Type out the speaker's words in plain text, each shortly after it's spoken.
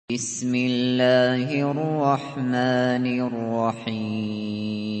بسم الله الرحمن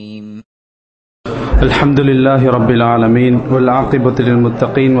الرحيم الحمد لله رب العالمين والعاقبة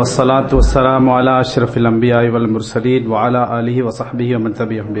للمتقين والصلاة والسلام على أشرف الأنبياء والمرسلين وعلى آله وصحبه ومن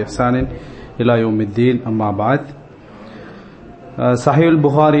تبعهم بإحسان إلى يوم الدين أما بعد. சஹீஹுல்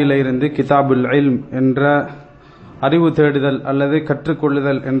புகாரியில இருந்து கிதாபுல் இல்ம் என்ற அறிவு தேடுதல் அல்லது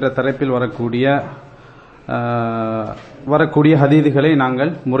கற்றுக்கொள்ளுதல் என்ற தலைப்பில் வரக்கூடிய ஹதீதுகளை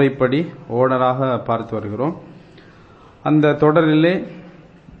நாங்கள் முறைப்படி ஓடராக பார்த்து வருகிறோம். அந்த தொடரிலே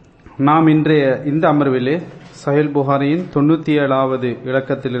நாம் இன்றைய இந்த அமர்விலே சஹீஹுல் புகாரியின் 97வது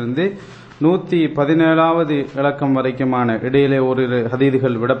இலக்கத்திலிருந்து 117வது இலக்கம் வரைக்குமான இடையிலே ஓரிரு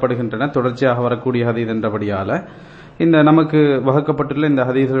ஹதீதுகள் விடப்படுகின்றன. தொடர்ச்சியாக வரக்கூடிய ஹதீத் என்றபடியால இந்த நமக்கு வகுக்கப்பட்டுள்ள இந்த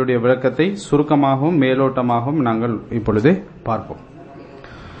ஹதீஸ்களுடைய விளக்கத்தை சுருக்கமாகவும் மேலோட்டமாகவும் நாங்கள் இப்பொழுது பார்ப்போம்.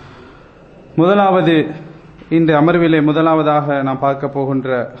 இந்த அமர்விலே முதலாவதாக நாம் பார்க்க போகின்ற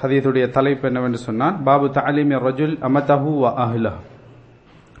ஹதீஸுடைய தலைப்பு என்னவென்று சொன்னால், பாபு தஅலீமி ரஜுல் அமதஹு வ அஹ்லஹு.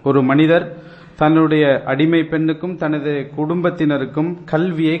 ஒரு மனிதர் தன்னுடைய அடிமை பெண்ணுக்கும் தனது குடும்பத்தினருக்கும்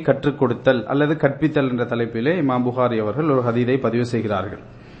கல்வியை கற்றுக் கொடுத்தல் அல்லது கற்பித்தல் என்ற தலைப்பிலே இமாம் புகாரி அவர்கள் ஒரு ஹதீதை பதிவு செய்கிறார்கள்.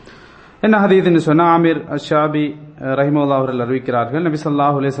 என்ன ஹதீத் என்று சொன்னா, ஆமீர் அஷாபி ரஹிமஹுல்லாஹ் அவர்கள் அறிவிக்கிறார்கள், நபி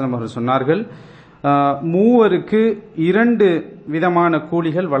ஸல்லல்லாஹு அலைஹி வஸல்லம் அவர்கள் சொன்னார்கள், மூவருக்கு 2 விதமான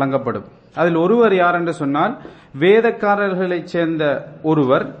கூலிகள் வழங்கப்படும். அதில் ஒருவர் யார் என்று சொன்னால், வேதக்காரர்களைச் சேர்ந்த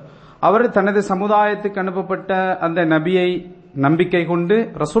ஒருவர். அவர் தனது சமுதாயத்துக்கு அனுப்பப்பட்ட அந்த நபியை நம்பிக்கை கொண்டு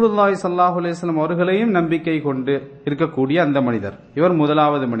ரசூலுல்லாஹி ஸல்லல்லாஹு அலைஹி வஸல்லம் அவர்களையும் நம்பிக்கை கொண்டு இருக்கக்கூடிய அந்த மனிதர். இவர்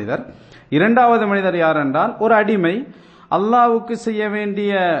முதலாவது மனிதர். இரண்டாவது மனிதர் யார் என்றால், ஒரு அடிமை அல்லாஹ்வுக்கு செய்ய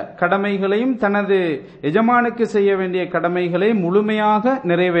வேண்டிய கடமைகளையும் தனது எஜமானுக்கு செய்ய வேண்டிய கடமைகளையும் முழுமையாக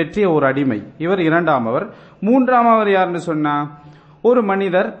நிறைவேற்றிய ஒரு அடிமை. இவர் இரண்டாமவர். மூன்றாமவர் யாருன்னு சொன்னா, ஒரு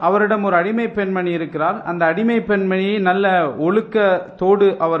மனிதர், அவரிடம் ஒரு அடிமை பெண்மணி இருக்கிறார். அந்த அடிமை பெண்மணியை நல்ல ஒழுக்கத்தோடு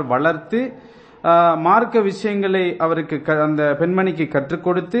அவர் வளர்த்து மார்க்க விஷயங்களை அவருக்கு அந்த பெண்மணிக்கு கற்றுக்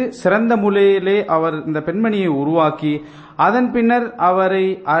கொடுத்து சிறந்த முறையிலே அவர் இந்த பெண்மணியை உருவாக்கி அதன் பின்னர் அவரை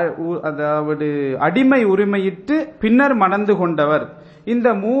அதாவது அடிமை உரிமையிட்டு பின்னர் மணந்து கொண்டவர். இந்த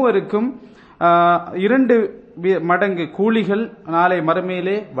மூவருக்கும் 2 மடங்கு கூலிகள் நாளை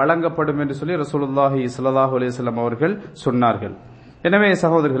மறுமையிலே வழங்கப்படும் என்று சொல்லி ரசூலுல்லாஹி ஸல்லல்லாஹு அலைஹி வஸல்லம் அவர்கள் சொன்னார்கள். எனவே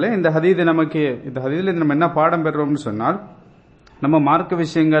சகோதரர்களே, இந்த ஹதீஸில் நம்ம என்ன பாடம் பெறுறோம்னு சொன்னால், நம்ம மார்க்க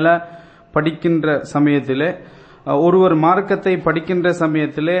விஷயங்களை படிக்கின்ற சமயத்திலே, ஒருவர் மார்க்கத்தை படிக்கின்ற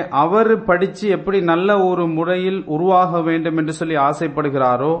சமயத்திலே அவர் படிச்சு எப்படி நல்ல ஒரு முறையில் உருவாக வேண்டும் என்று சொல்லி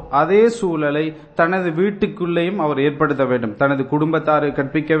ஆசைப்படுகிறாரோ அதே சூழலை தனது வீட்டுக்குள்ளேயும் அவர் ஏற்படுத்த வேண்டும். தனது குடும்பத்தாரை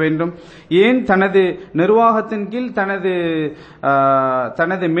கற்பிக்க வேண்டும். ஏன் தனது நிர்வாகத்தின் கீழ்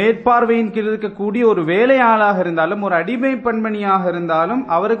தனது மேற்பார்வையின் கீழ் இருக்கக்கூடிய ஒரு வேலையாளாக இருந்தாலும் ஒரு அடிமை பெண்மணியாக இருந்தாலும்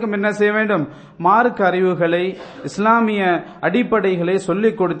அவருக்கும் என்ன செய்ய வேண்டும்? மார்க்க அறிவுகளை, இஸ்லாமிய அடிப்படைகளை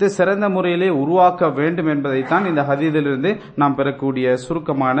சொல்லிக் கொடுத்து சிறந்த முறையிலே உருவாக்க வேண்டும் என்பதைத்தான் இந்த ஹதீஸிலிருந்து நாம் பெறக்கூடிய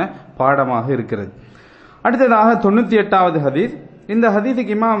சுருக்கமான பாடமாக இருக்கிறது. அடுத்ததாக 98வது ஹதீஸ். இந்த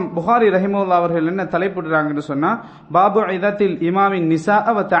ஹதீஸுக்கு இமாம் புகாரி ரஹிமஹுல்லாஹ் அவர்கள் என்ன தலைப்பிடுறாங்கன்னு சொன்னா, பாபு இதத்தில் இமாமின் நிசா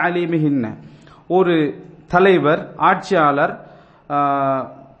வ தஅலீமிஹின்ன. ஒரு தலைவர், ஆட்சியாளர்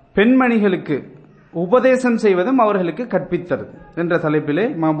பெண்மணிகளுக்கு உபதேசம் செய்வதும் அவர்களுக்கு கற்பித்தது என்ற தலைப்பிலே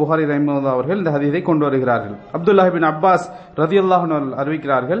இமாம் புகாரி ரஹிமஹுல்லாஹ் அவர்கள் இந்த ஹதீஸை கொண்டு வருகிறார்கள். அப்துல்லாஹ் இப்னு அப்பாஸ் ரலியல்லாஹு அன்ஹு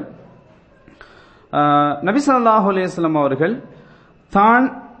அறிவிக்கிறார்கள், நபி ஸல்லல்லாஹு அலைஹி வஸல்லம் அவர்கள்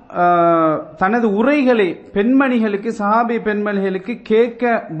தனது உரைகளை பெண்மணிகளுக்கு, சஹாபி பெண்மணிகளுக்கு கேட்க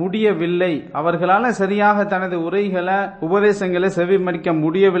முடியவில்லை, அவர்களால் சரியாக தனது உரைகளை உபதேசங்களை செவிமறிக்க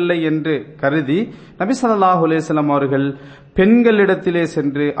முடியவில்லை என்று கருதி நபி ஸல்லல்லாஹு அலைஹி வஸல்லம் அவர்கள் பெண்களிடத்திலே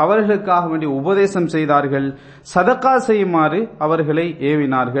சென்று அவர்களுக்காக வேண்டி உபதேசம் செய்தார்கள். சதகா செய்யுமாறு அவர்களை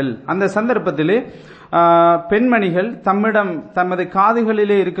ஏவினார்கள். அந்த சந்தர்ப்பத்திலே பெண்மணிகள் தம்மிடம் தமது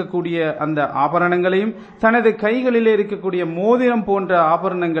காதுகளிலே இருக்கக்கூடிய அந்த ஆபரணங்களையும் தனது கைகளிலே இருக்கக்கூடிய மோதிரம் போன்ற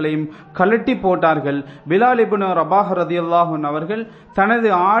ஆபரணங்களையும் கழட்டி போட்டார்கள். பிலால் இப்னு ரபாஹ் ரலியல்லாஹு அன்ஹு அவர்கள் தனது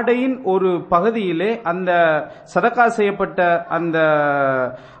ஆடையின் ஒரு பகுதியிலே அந்த சதகா செய்யப்பட்ட அந்த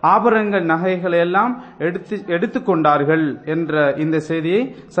ஆபரணங்கள் நகைகளை எல்லாம் எடுத்துக்கொண்டார்கள் என்ற இந்த செய்தியை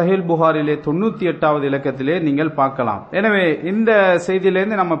சஹீஹுல் புகாரிலே 98வது இலக்கத்திலே நீங்கள் பார்க்கலாம். எனவே இந்த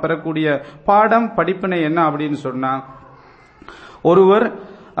செய்தியிலிருந்து நம்ம பெறக்கூடிய பாடம், படிப்பினை என்ன அப்படின்னு சொன்னா, ஒருவர்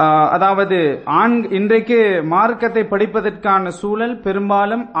அதாவது இன்றைக்கு மார்க்கத்தை படிப்பதற்கான சூழல்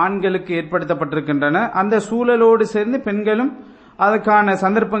பெரும்பாலும் ஆண்களுக்கு ஏற்படுத்தப்பட்டிருக்கின்றன. அந்த சூழலோடு சேர்ந்து பெண்களும் அதற்கான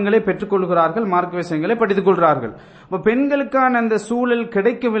சந்தர்ப்பங்களை பெற்றுக் கொள்கிறார்கள், மார்க்க விஷயங்களை படித்துக் கொள்கிறார்கள். பெண்களுக்கான அந்த சூழல்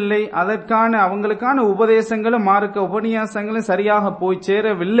கிடைக்கவில்லை, அதற்கான அவங்களுக்கான உபதேசங்களும் மார்க்க உபன்யாசங்களும் சரியாக போய்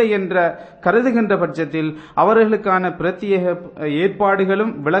சேரவில்லை என்ற கருதுகின்ற பட்சத்தில் அவர்களுக்கான பிரத்யேக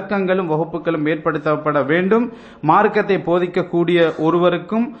ஏற்பாடுகளும் விளக்கங்களும் வகுப்புகளும் ஏற்படுத்தப்பட வேண்டும். மார்க்கத்தை போதிக்கக்கூடிய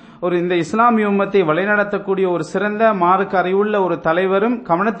ஒருவருக்கும் இந்த இஸ்லாமிய உம்மத்தை வழிநடத்தக்கூடிய ஒரு சிறந்த மார்க்க அறிவுள்ள ஒரு தலைவரும்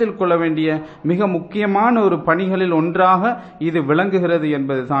கவனத்தில் கொள்ள வேண்டிய மிக முக்கியமான ஒரு பணிகளில் ஒன்றாக இது விளங்குகிறது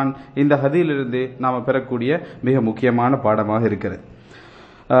என்பதுதான் இந்த ஹதீஸிலிருந்து நாம் பெறக்கூடிய மிக முக்கியமான பாடமாக இருக்கிறது.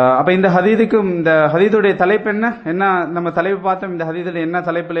 அப்ப இந்த ஹதீதுக்கும் இந்த ஹதீதுடைய தலைப்பு என்ன நம்ம தலைப்பு பார்த்தோம். இந்த ஹதீதுல என்ன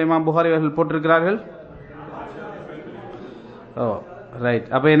தலைப்பில் இமாம் புகாரி அவர்கள் போட்டிருக்கிறார்கள்? ரைட்.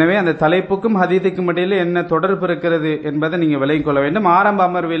 அப்ப எனவே அந்த தலைப்புக்கும் ஹதீதுக்கும் இடையில என்ன தொடர்பு இருக்கிறது என்பதை நீங்க விளங்கிக் கொள்ள வேண்டும். ஆரம்ப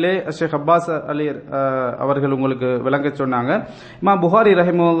அமர்விலே ஷேக் அப்பாஸ் அலி அவர்கள் உங்களுக்கு விளங்க சொன்னாங்க. இமாம் புகாரி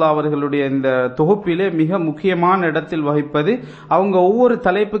ரஹிமஹுல்லாஹ் அவர்களுடைய இந்த தொகுப்பிலே மிக முக்கியமான இடத்தில் வகிப்பது அவங்க ஒவ்வொரு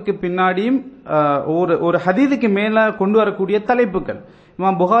தலைப்புக்கு பின்னாடியும் ஒரு ஹதீதுக்கு மேல கொண்டு வரக்கூடிய தலைப்புகள்.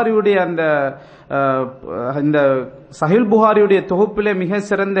 இமாம் புகாரியுடைய இந்த சஹீல் புகாரியுடைய தொகுப்பிலே மிக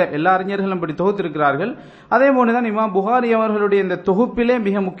சிறந்த எல்லா அறிஞர்களும் இப்படி தொகுத்திருக்கிறார்கள். அதே போலதான் இமாம் புகாரி அவர்களுடைய இந்த தொகுப்பிலே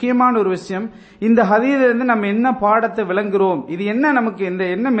மிக முக்கியமான ஒரு விஷயம், இந்த ஹதீஸிலிருந்து நம்ம என்ன பாடத்தை விளங்குகிறோம், இது என்ன நமக்கு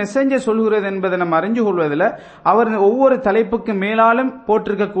என்ன மெசேஜை சொல்கிறது என்பதை நம்ம அறிஞ்சு கொள்வதில் அவர் ஒவ்வொரு தலைப்புக்கு மேலாலும்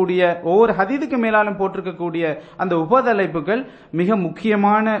போட்டிருக்கக்கூடிய ஒவ்வொரு ஹதீதுக்கு மேலாலும் போட்டிருக்கக்கூடிய அந்த உபதலைப்புகள் மிக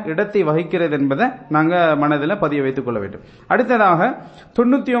முக்கியமான இடத்தை வகிக்கிறது என்பதை நாங்க மனதில் பதிய வைத்துக் கொள்ள வேண்டும். அடுத்ததாக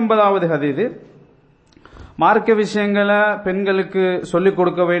 99வது ஹதீது, மார்க்க விஷயங்களை பெண்களுக்கு சொல்லிக்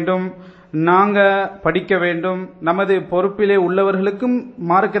கொடுக்க வேண்டும், நாங்க படிக்க வேண்டும், நமது பொறுப்பிலே உள்ளவர்களுக்கும்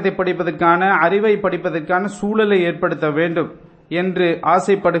மார்க்கத்தை படிப்பதற்கான அறிவை படிப்பதற்கான சூழலை ஏற்படுத்த வேண்டும் என்று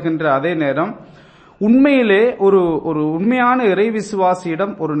ஆசைப்படுகின்ற அதே நேரம் உண்மையிலே ஒரு உண்மையான இறை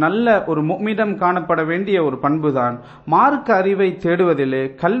விசுவாசியிடம் ஒரு நல்ல ஒரு முஃமினிடம் காணப்பட வேண்டிய ஒரு பண்புதான் மார்க்க அறிவை தேடுவதிலே,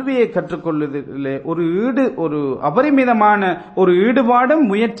 கல்வியை கற்றுக்கொள்வதிலே ஒரு அபரிமிதமான ஒரு ஈடுபாடும்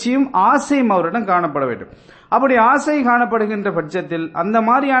முயற்சியும் ஆசையும் அவரிடம் காணப்பட வேண்டும். அப்படி ஆசை காணப்படுகின்ற பட்சத்தில் அந்த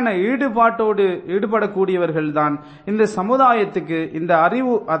மாதிரியான ஈடுபாட்டோடு ஈடுபடக்கூடியவர்கள் தான் இந்த சமுதாயத்துக்கு இந்த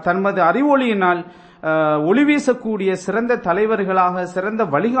தமது அறிவொளியினால் ஒளி வீசக்கூடிய சிறந்த தலைவர்களாக சிறந்த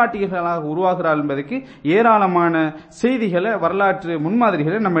வழிகாட்டிகளாக உருவாகிறார் என்பதற்கு ஏராளமான செய்திகளை வரலாற்று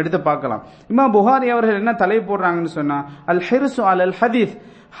முன்மாதிரிகளை நம்ம எடுத்து பார்க்கலாம். இமாம் புகாரி அவர்கள் என்ன தலை போடுறாங்கன்னு சொன்னா, அல் ஹிர்சு அலல் ஹதீஸ்,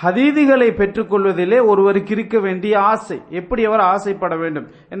 ஹதீதுகளை பெற்றுக்கொள்வதிலே ஒருவருக்கு இருக்க வேண்டிய ஆசை, எப்படி அவர் ஆசைப்பட வேண்டும்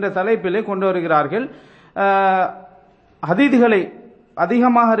என்ற தலைப்பிலே கொண்டு வருகிறார்கள். ஹதீதுகளை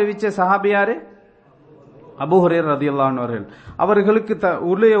அதிகமாக அறிவிச்ச சஹாபியாரு அபூ ஹுரைரா ரலியல்லாஹு அன்ஹு அவர்கள். அவர்களுக்கு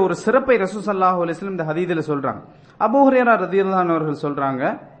உள்ள ஒரு சிறப்பை ரசூல் ஸல்லல்லாஹு அலைஹி வஸல்லம் இந்த ஹதீஸில் சொல்றாங்க. அபூ ஹுரைரா ரலியல்லாஹு அன்ஹு அவர்கள் சொல்றாங்க,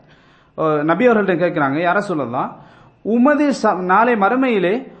 நபி அவர்கள்ட்ட கேட்கிறாங்க, யா ரசூலல்லாஹ், உமது நாளை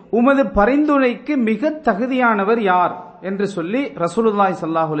மறுமையிலே உமது பரிந்துரைக்கு மிக தகுதியானவர் யார் என்று சொல்லி ரசூலுல்லாஹி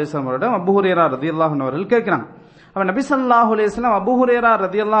ஸல்லல்லாஹு அலைஹி வஸல்லம் அவரிடம் அபூ ஹுரைரா ரலியல்லாஹு அன்ஹு அவர்கள் கேட்கிறாங்க. அப்ப நபி ஸல்லல்லாஹு அலைஹி வஸல்லம் அபூ ஹுரைரா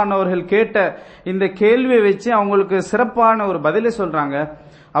ரலியல்லாஹு அன்ஹு அவர்கள் கேட்ட இந்த கேள்வியை வச்சு அவங்களுக்கு சிறப்பான ஒரு பதிலை சொல்றாங்க.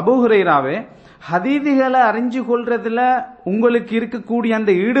 அபூ ஹுரைராவே, ஹதீதுகளை அறிஞ்சு கொள்றதுல உங்களுக்கு இருக்கக்கூடிய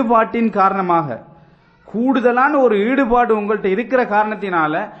அந்த ஈடுபாட்டின் காரணமாக, கூடுதலான ஒரு ஈடுபாடு உங்கள்கிட்ட இருக்கிற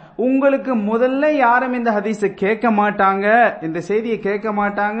காரணத்தினால உங்களுக்கு முதல்ல யாரும் இந்த ஹதீஸை கேட்க மாட்டாங்க, இந்த செய்தியை கேட்க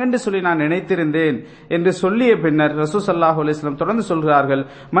மாட்டாங்கன்னு சொல்லி நான் நினைத்திருந்தேன் என்று சொல்லிய பின்னர் ரசூல் ஸல்லல்லாஹு அலைஹி வஸல்லம் தொடர்ந்து சொல்கிறார்கள்,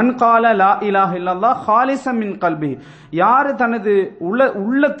 மன் கால லா இலாஹ இல்லல்லாஹ் காலிஸம் மின் கல்பி, யாரு தனது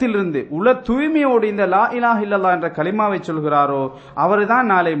உள்ளத்திலிருந்து உள்ள தூய்மையோடு இந்த லா இலாஹ இல்லல்லாஹ் என்ற கலிமாவை சொல்கிறாரோ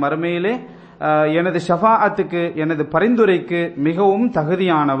அவர்தான் நாளை மறுமையிலே எனது ஷஃபாஅத்துக்கு எனது பரிந்துரைக்கு மிகவும்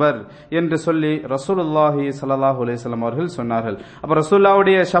தகுதியானவர் என்று சொல்லி ரசூலுல்லாஹி ஸல்லல்லாஹு அலைஹி வஸல்லம் அவர்கள் சொன்னார்கள். அப்ப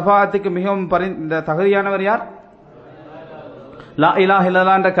ரசூலுல்லாஹ்வுடைய ஷஃபாஅத்துக்கு மிகவும் தகுதியானவர் யார்? லா இலாஹ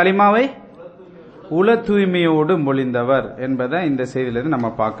இல்லல்லாஹ் என்ற கலிமாவை உள தூய்மையோடு மொழிந்தவர் என்பதை இந்த செய்தியிலிருந்து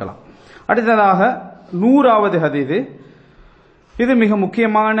நம்ம பார்க்கலாம். அடுத்ததாக 100வது ஹதீது, இது மிக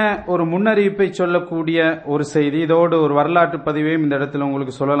முக்கியமான ஒரு முன்னறிவிப்பை சொல்லக்கூடிய ஒரு செய்தி. இதோடு ஒரு வரலாற்று பதிவையும் இந்த இடத்துல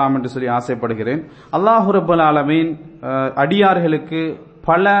உங்களுக்கு சொல்லலாம் என்று சொல்லி ஆசைப்படுகிறேன். அல்லாஹ் ரப்பல் ஆலமீன் அடியார்களுக்கு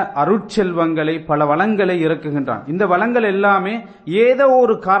பல அருட்செல்வங்களை பல வளங்களை இறக்குகின்றான். இந்த வளங்கள் எல்லாமே ஏதோ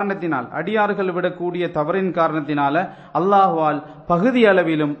ஒரு காரணத்தினால், அடியார்கள் விடக்கூடிய தவறின் காரணத்தினால அல்லாஹ்வால் பகுதி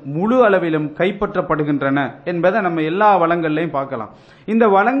அளவிலும் முழு அளவிலும் கைப்பற்றப்படுகின்றன என்பதை நம்ம எல்லா வளங்கள்லையும் பார்க்கலாம். இந்த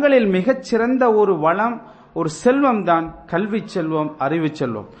வளங்களில் மிகச்சிறந்த ஒரு வளம், ஒரு செல்வம் தான் கல்வி செல்வம், அறிவு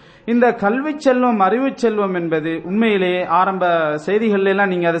செல்வம். இந்த கல்வி செல்வம் அறிவு செல்வம் என்பது உண்மையிலேயே ஆரம்ப செய்திகள்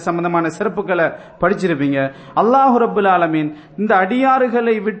எல்லாம் நீங்க அது சம்பந்தமான சிறப்புகளை படிச்சிருப்பீங்க. அல்லாஹ் ரப்புல் ஆலமீன் இந்த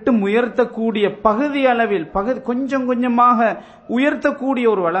அடியாறுகளை விட்டு உயர்த்தக்கூடிய பகுதி அளவில் கொஞ்சம் கொஞ்சமாக உயர்த்தக்கூடிய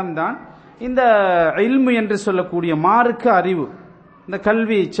ஒரு வளம் தான் இந்த இல்மு என்று சொல்லக்கூடிய மார்க்க அறிவு. இந்த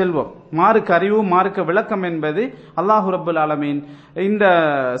கல்வி செல்வம், மார்க்க அறிவு, மார்க்க விளக்கம் என்பது அல்லாஹு ரப்புல் ஆலமீன் இந்த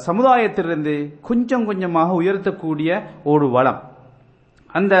சமுதாயத்திலிருந்து கொஞ்சம் கொஞ்சமாக உயர்த்தக்கூடிய ஒரு வளம்.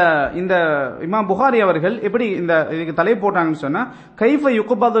 இந்த இமாம் புகாரி அவர்கள் எப்படி இதுக்கு தலை போட்டாங்கன்னு சொன்னா, கைஃப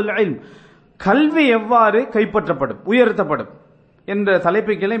யுக்பதுல் இல்ம், கல்வி எவ்வாறு கைப்பற்றப்படும், உயர்த்தப்படும் என்ற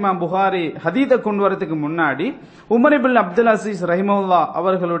தலைப்புகளை இமாம் புகாரி ஹதீதை கொண்டு வரதுக்கு முன்னாடி உமர் இப்னு அப்துல் அசீஸ் ரஹிமஹுல்லாஹ்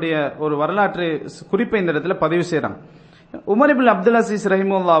அவர்களுடைய ஒரு வரலாற்று குறிப்பை இந்த இடத்துல பதிவு செய்றாங்க. உமர் இப்னு அப்துல் அசீஸ்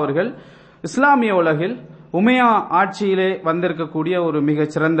ரஹிமஹுல்லாஹ் அவர்கள் இஸ்லாமிய உலகில் உமையா ஆட்சியிலே வந்திருக்கக்கூடிய ஒரு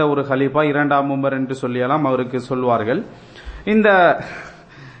மிகச் சிறந்த ஒரு ஹலீஃபா, இரண்டாம் உமர் என்று சொல்லலாம் அவருக்கு சொல்வார்கள். இந்த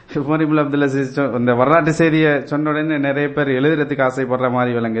உமர் இப்னு அப்துல் அசீஸ் இந்த வரலாற்று செய்தியை சொன்ன உடனே நிறைய பேர் எழுதுறதுக்கு ஆசைப்படுற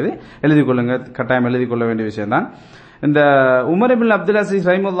மாதிரி விளங்குது. எழுதி கொள்ளுங்க, கட்டாயம் எழுதி கொள்ள வேண்டிய விஷயம் தான். இந்த உமர் இப்னு அப்துல் அசீஸ்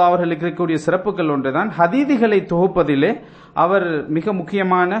ரஹிமஹுல்லாஹ் அவர்களுக்கு இருக்கக்கூடிய சிறப்புகள் ஒன்றுதான், ஹதீதுகளை தொகுப்பதிலே அவர் மிக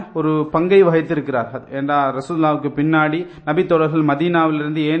முக்கியமான ஒரு பங்கை வகித்திருக்கிறார். ஏன்னா ரசூலுல்லாஹ்வுக்கு பின்னாடி நபி தோழர்கள்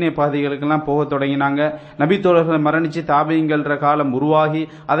மதீனாவிலிருந்து ஏனைய பகுதிகளுக்கெல்லாம் போக தொடங்கினாங்க. நபி தோழர்கள் மரணிச்சு தாபீங்கள்ன்ற காலம் உருவாகி,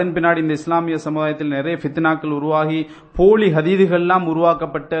 அதன் பின்னாடி இந்த இஸ்லாமிய சமுதாயத்தில் நிறைய ஃபித்னாக்கள் உருவாகி, போலி ஹதீதுகள்லாம்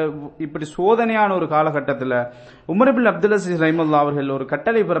உருவாக்கப்பட்ட இப்படி சோதனையான ஒரு காலகட்டத்தில் உமர் இப்னு அப்துல் அசீஸ் ரஹிமஹுல்லாஹ் அவர்கள் ஒரு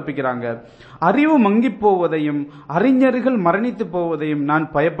கட்டளை பிறப்பிக்கிறாங்க. அறிவு மங்கி போவதையும் அறிஞர்கள் மரணித்து போவதையும் நான்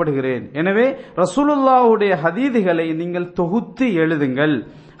பயப்படுகிறேன். எனவே ரசூலுல்லாஹ்வுடைய ஹதீதுகளை நீங்கள் தொகுத்து எழுதுங்கள்,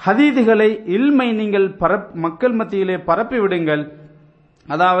 ஹதீதுகளை இல்மை நீங்கள் மக்கள் மத்தியிலே பரப்பி விடுங்கள்.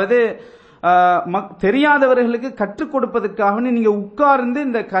 அதாவது தெரியாதவர்களுக்கு கற்றுக் கொடுப்பதற்காக நீங்க உட்கார்ந்து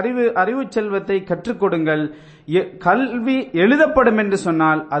இந்த அறிவு செல்வத்தை கற்றுக் கொடுங்கள். கல்வி எழுதப்படும் என்று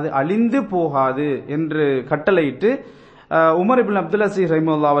சொன்னால் அது அழிந்து போகாது என்று கட்டளையிட்டு உமர் இப்னு அப்துல் அசீஸ்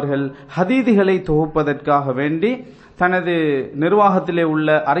ரஹிமஹுல்லாஹ் அவர்கள் ஹதீதுகளை தொகுப்பதற்காக வேண்டி தனது நிர்வாகத்திலே உள்ள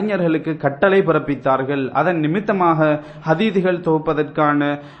அறிஞர்களுக்கு கட்டளை பிறப்பித்தார்கள். அதன் நிமித்தமாக ஹதீதுகள் தொகுப்பதற்கான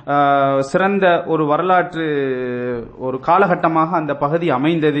சிறந்த ஒரு வரலாற்று ஒரு காலகட்டமாக அந்த பகுதி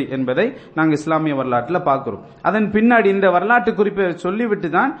அமைந்தது என்பதை நாங்கள் இஸ்லாமிய வரலாற்றில் பார்க்கிறோம். அதன் பின்னாடி இந்த வரலாற்று குறிப்பை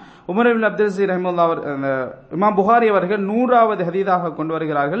சொல்லிவிட்டு தான் உமர் இப்னு அப்துல் அசீஸ் ரஹிமஹுல்லாஹ் இமாம் புகாரி அவர்கள் 100வது ஹதீதாக கொண்டு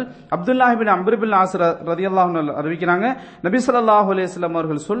வருகிறார்கள். Abdullah ibn Amr ibn As ரலியல்லாஹு அன்ஹு அறிவிக்கிறாங்க, நபி ஸல்லல்லாஹு அலைஹி வஸல்லம்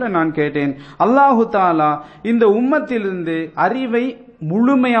அவர்கள் சொல்ல நான் கேட்டேன், அல்லாஹு தஆலா இந்த உம்மத்திலிருந்து அறிவை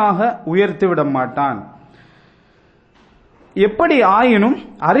முழுமையாக உயர்த்தி விட மாட்டான். எப்படி ஆயினும்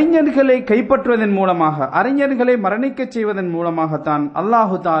அறிஞர்களை கைப்பற்றுவதன் மூலமாக, அறிஞர்களை மரணிக்க செய்வதன் மூலமாகத்தான்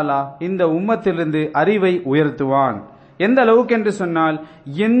அல்லாஹு தஆலா இந்த உம்மத்திலிருந்து அறிவை உயர்த்துவான். எந்த அளவுக்கு என்று சொன்னால்,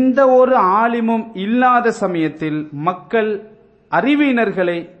 எந்த ஒரு ஆலிமும் இல்லாத சமயத்தில் மக்கள்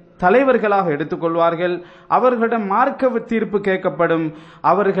அறிவியினர்களை தலைவர்களாக எடுத்துக்கொள்வார்கள். அவர்களிடம் மார்க்க தீர்ப்பு கேட்கப்படும்.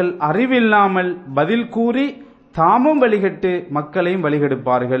 அவர்கள் அறிவில்லாமல் பதில் கூறி தாமும் வழிகட்டு மக்களையும்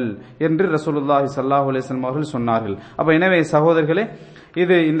வழிகெடுப்பார்கள் என்று ரசூலுல்லாஹி ஸல்லல்லாஹு அலைஹி வஸல்லம் அவர்கள் சொன்னார்கள். அப்ப எனவே சகோதரர்களே,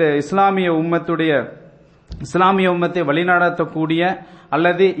 இது இந்த இஸ்லாமிய உம்மத்தை வழிநடத்தக்கூடிய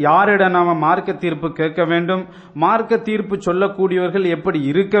அல்லது யாரிடம் நாம மார்க்க தீர்ப்பு கேட்க வேண்டும், மார்க்க தீர்ப்பு சொல்லக்கூடியவர்கள் எப்படி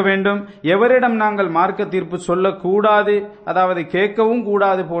இருக்க வேண்டும், எவரிடம் நாங்கள் மார்க்க தீர்ப்பு சொல்லக்கூடாது, அதாவது கேட்கவும்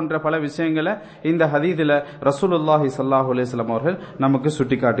கூடாது போன்ற பல விஷயங்களை இந்த ஹதீதில் ரசூலுல்லாஹி ஸல்லல்லாஹு அலைஹி வஸல்லம் அவர்கள் நமக்கு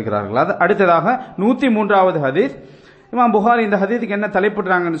சுட்டி காட்டுகிறார்கள். அது அடுத்ததாக 103வது ஹதீஸ். இமாம் புகாரி இந்த ஹதீதுக்கு என்ன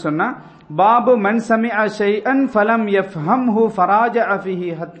தலைப்பிடுறாங்கன்னு சொன்னா, பாபு மன் சமிஅ ஷைஅன் ஃபலம் யஃப்ஹம்ஹு ஃபராஜஅ ஃபீஹி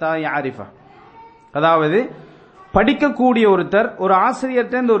ஹத்தா யஅரிஃப. அதாவது படிக்கக்கூடிய ஒருத்தர் ஒரு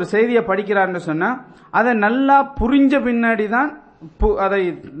ஆசிரியர்கிட்ட ஒரு செய்தியை படிக்கிறார்னு சொன்னா, அதை நல்லா புரிஞ்ச பின்னாடி தான் அதை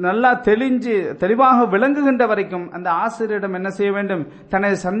நல்லா தெளிவாக விளங்குகின்ற வரைக்கும் அந்த ஆசிரியரிடம் என்ன செய்ய வேண்டும்,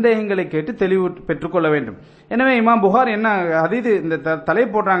 தனது சந்தேகங்களை கேட்டு தெளிவு பெற்றுக்கொள்ள வேண்டும். எனவே இமாம் புகார் என்ன ஹதீது இந்த தலை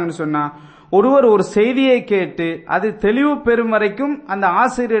போடுறாங்கன்னு சொன்னா, ஒருவர் ஒரு செய்தியை கேட்டு அது தெளிவு பெறும் வரைக்கும் அந்த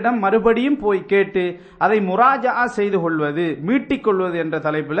ஆசிரியரிடம் மறுபடியும் போய் கேட்டு அதை முராஜா செய்து கொள்வது, மீட்டிக் கொள்வது என்ற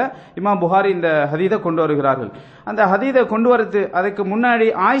தலைப்பில் இமாம் புகாரி இந்த ஹதீதை கொண்டு வருகிறார்கள். அந்த ஹதீதை கொண்டு வரது அதுக்கு முன்னாடி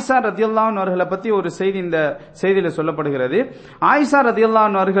ஆயிஷா ரதியல்லாஹு அன்ஹா அவர்களை பத்தி ஒரு செய்தி இந்த செய்தியில சொல்லப்படுகிறது. ஆயிஷா ரதியல்லாஹு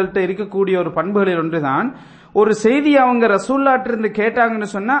அன்ஹா அவர்கள்ட்ட இருக்கக்கூடிய ஒரு பண்புகளில் ஒன்றுதான், ஒரு செய்தி அவங்க ரசூலுல்லாஹ்விலிருந்து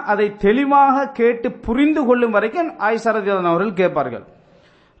கேட்டாங்கன்னு சொன்னா அதை தெளிவாக கேட்டு புரிந்து கொள்ளும் வரைக்கும் ஆயிஷா ரதியல்லாஹு அன்ஹா அவர்கள் கேட்பார்கள்.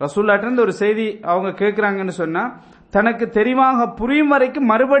 ரசூலுல்லாஹ்விலிருந்து ஒரு செய்தி அவங்க கேட்கிறாங்கன்னு சொன்னா தனக்கு தெளிவாக புரியும் வரைக்கும்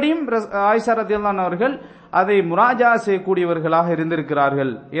மறுபடியும் ஆயிஷா ரலியல்லாஹு அன்ஹா அவர்கள் அதை முராஜா செய்யக்கூடியவர்களாக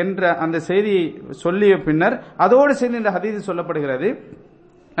இருந்திருக்கிறார்கள் என்ற அந்த செய்தியை சொல்லிய பின்னர் அதோடு சேர்ந்து இந்த ஹதீஸ் சொல்லப்படுகிறது.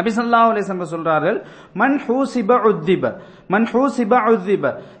 நபி ஸல்லல்லாஹு அலைஹி வஸல்லம் சொல்றார்கள், மன் ஹூசிப உதிப,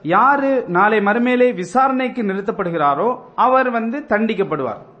 யாரு நாளை மறுமையிலே விசாரணைக்கு நிறுத்தப்படுகிறாரோ அவர்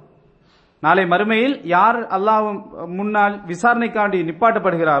தண்டிக்கப்படுவார். நாளை மறுமையில் யார் அல்லாஹ் முன்னால் விசாரணைக்காண்டி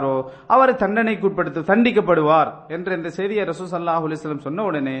நிப்பாட்டப்படுகிறாரோ அவர் தண்டிக்கப்படுவார் என்ற இந்த செய்தியை ரசூல் ஸல்லல்லாஹு அலைஹி வஸல்லம் சொன்ன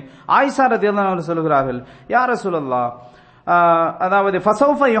உடனே ஆயிஷா ரலியல்லாஹு அன்ஹா சொல்கிறார்கள், யா ரசூலல்லாஹ், அதாவது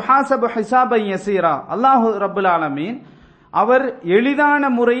ஃபஸௌஃப யுஹாஸபு ஹிஸாபன் யஸீரா, அல்லாஹ் ரப்பல் ஆலமீன் அவர் எளிதான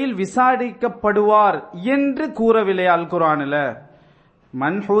முறையில் விசாரிக்கப்படுவார் என்று கூறவில்லை அல் குர்ஆன்ல.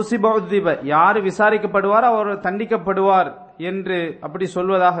 மன் ஹூசிப உதிப, யார் விசாரிக்கப்படுவார் அவர் தண்டிக்கப்படுவார் என்று அப்படி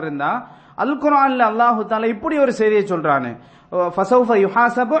சொல்வதாக இருந்தா, அல் குர்ஆன்ல அல்லாஹு தஆலா இப்படி ஒரு செய்தியை சொல்றானே, ஃபஸௌஃப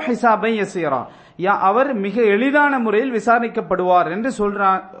யுஹாஸபு ஹிஸாபன் யஸீரா, அவர் மிக எளிதான முறையில் விசாரிக்கப்படுவார் என்று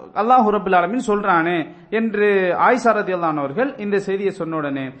சொல்றான் அல்லாஹ் ரப்பல் ஆலமீன் சொல்றானே என்று ஆயிஷா ரலியல்லாஹு அன்ஹா அவர்கள் இந்த செய்தியை சொன்ன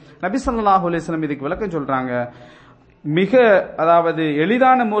உடனே நபி ஸல்லல்லாஹு அலைஹி வஸல்லம் இதுக்கு விளக்கம் சொல்றாங்க. மிக அதாவது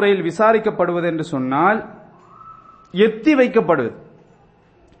எளிதான முறையில் விசாரிக்கப்படுவது என்று சொன்னால் எத்தி வைக்கப்படுவது,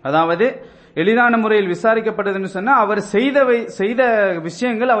 அதாவது எளிதான முறையில் விசாரிக்கப்படுவது என்று சொன்னால் அவர் செய்த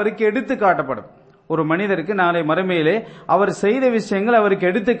விஷயங்கள் அவருக்கு எடுத்து காட்டப்படும். ஒரு மனிதருக்கு நாளை மறுமையிலே அவர் செய்த விஷயங்கள் அவருக்கு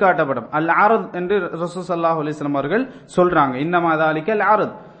எடுத்து காட்டப்படும். அல் ஆரத் என்று ரசூல் ஸல்லல்லாஹு அலைஹி வஸல்லம் அவர்கள் சொல்றாங்க. இன்னமா தாலிக அல்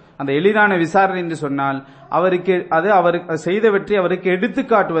ஆரத், அந்த எளிதான விசாரணை என்று சொன்னால் அவருக்கு அது அவர் செய்த வெற்றி அவருக்கு எடுத்து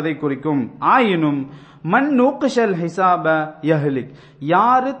காட்டுவதை குறிக்கும். ஆயினும் மன் நூக்ஷல் ஹிசாப யஹ்லிக்,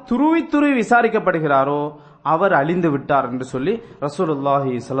 யாரு துருவி துருவி விசாரிக்கப்படுகிறாரோ அவர் அழிந்து விட்டார் என்று சொல்லி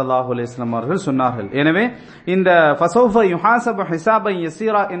ரசூலுல்லாஹி ஸல்லல்லாஹு அலைஹி வஸல்லம் அவர்கள் சொன்னார்கள். எனவே இந்த ஃபஸௌஃப யுஹாஸபு ஹிஸாபன்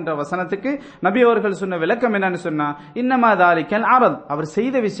யஸீரா என்ற வசனத்துக்கு நபி அவர்கள் சொன்ன விளக்கம் என்னன்னு சொன்னா, இன்னமா தாலிகல் அரத், அவர்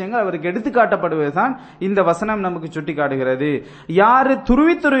செய்த விஷயங்கள் அவருக்கு எடுத்து காட்டப்படுவதுதான் இந்த வசனம் நமக்கு சுட்டி காட்டுகிறது. யாரு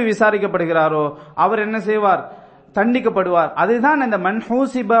துருவி துருவி விசாரிக்கப்படுகிறாரோ அவர் என்ன செய்வார், தண்டிக்கப்படுவார். அதுதான் அந்த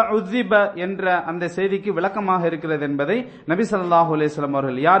மன்ஹூசிப உஸிப என்ற அந்த செய்திக்கு விளக்கமாக இருக்கிறது என்பதை நபி ஸல்லல்லாஹு அலைஹி வஸல்லம்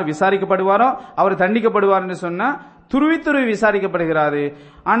அவர்கள், யார் விசாரிக்கப்படுவாரோ அவர் தண்டிக்கப்படுவார் என்று சொன்னா துருவி துருவி விசாரிக்கப்படுகிறாரு.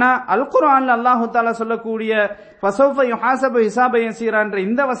 ஆனா அல் குர்ஆன்ல அல்லாஹு தஆலா சொல்லக்கூடிய ஃபஸௌஃப யுஹாஸபு ஹிஸாபன் யஸீரா என்ற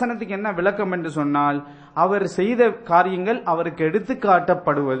இந்த வசனத்துக்கு என்ன விளக்கம் என்று சொன்னால், அவர் செய்த காரியங்கள் அவருக்கு எடுத்து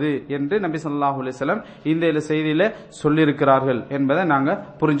காட்டப்படுவது என்று நபி ஸல்லல்லாஹு அலைஹி வஸல்லம் இந்த செய்தியில சொல்லியிருக்கிறார்கள் என்பதை நாங்க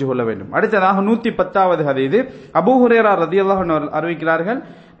புரிஞ்சு கொள்ள வேண்டும். அடுத்ததாக 110வது ஹதீஸ், அபூ ஹுரைரா ரலியல்லாஹு அன்ஹு அறிவிக்கிறார்கள்,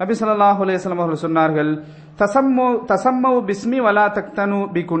 நபி ஸல்லல்லாஹு அலைஹி வஸல்லம் அவர்கள் சொன்னார்கள், தசம்மு பிஸ்மி வலா தக்தனு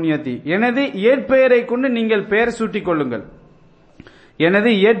பிகுன்யதி, எனது ஏற்பெயரை கொண்டு நீங்கள் பெயர் சூட்டிக் கொள்ளுங்கள். எனது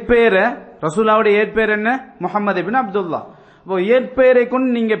ஏற்பெயரை, ரசூலுல்லாஹ்வுடைய ஏற்பெயர் என்ன, முஹம்மது இப்னு அப்துல்லா, ஏற்பெயரை கொண்டு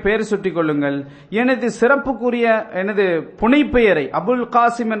நீங்க பெயர் சுட்டிக் கொள்ளுங்கள். எனது சிறப்புக்குரிய எனது புனைப்பெயரை அபுல்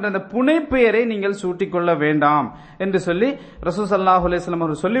காசிம் என்ற அந்த புனைப்பெயரை நீங்கள் சூட்டிக் கொள்ள வேண்டாம் என்று சொல்லி ரசூல் ஸல்லல்லாஹு அலைஹி வஸல்லம்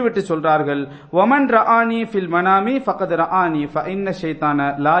அவர்கள் சொல்லிவிட்டு சொல்றார்கள், வமன் ரஆனி ஃபில் மனாமி ஃபகத் ரஆனி ஃபஇன்ன ஷைத்தான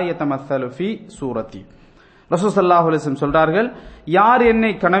லா யதமஸ்ஸலு ஃபீ சூரத்தி. ரசூல் ஸல்லல்லாஹு அலைஹி வஸல்லம் சொல்றார்கள், யார் என்னை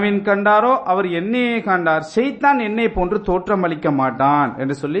கனவின் கண்டாரோ அவர் என்னையே கண்டார், ஷைத்தான் என்னை போன்று தோற்றம் அளிக்க மாட்டான்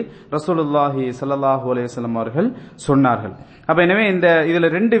என்று சொல்லி ரசூலுல்லாஹி ஸல்லல்லாஹு அலைஹி வஸல்லம் அவர்கள் சொன்னார்கள். அப்ப எனவே இந்த இதுல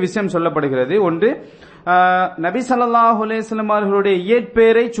ரெண்டு விஷயம் சொல்லப்படுகிறது. ஒன்று, நபி ஸல்லல்லாஹு அலைஹி வஸல்லம் அவர்களுடைய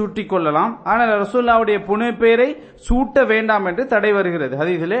இயற்பெயரை சூட்டிக் கொள்ளலாம், ஆனால் ரசூலுல்லாஹ்வுடைய புனைப்பெயரை சூட்ட வேண்டாம் என்று தடை வருகிறது,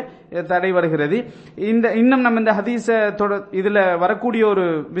 ஹதீஸிலே தடை வருகிறது. இன்னும் நம்ம இந்த ஹதீஸ இதுல வரக்கூடிய ஒரு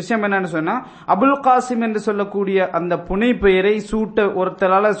விஷயம் என்னன்னு சொன்னா, அபுல் காசிம் என்று சொல்லக்கூடிய அந்த புனைப்பெயரை சூட்ட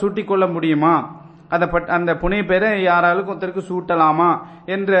ஒருத்தரால சூட்டிக் கொள்ள முடியுமா, அந்த புனை பெயரை யாராலும் ஒருத்தருக்கு சூட்டலாமா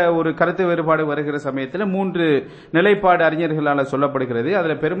என்ற ஒரு கருத்து வேறுபாடு வருகிற சமயத்தில் 3 நிலைப்பாடு அறிஞர்களால் சொல்லப்படுகிறது.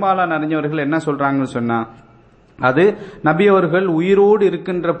 அதுல பெரும்பாலான அறிஞர்கள் என்ன சொல்றாங்கன்னு சொன்னா, அது நபி அவர்கள் உயிரோடு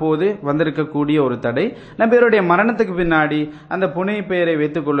இருக்கின்ற போது வந்திருக்கக்கூடிய ஒரு தடை, நபியருடைய மரணத்துக்கு பின்னாடி அந்த புனை பெயரை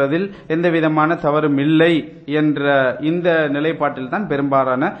வைத்துக் கொள்வதில் எந்த விதமான தவறும் இல்லை என்ற இந்த நிலைப்பாட்டில் தான்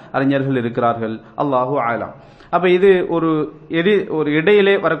பெரும்பாலான அறிஞர்கள் இருக்கிறார்கள். அல்லாஹு ஆலம். அப்ப இது ஒரு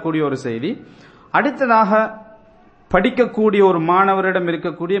இடையிலே வரக்கூடிய ஒரு செய்தி. அடுத்ததாக படிக்கக்கூடிய ஒரு மாணவரிடம்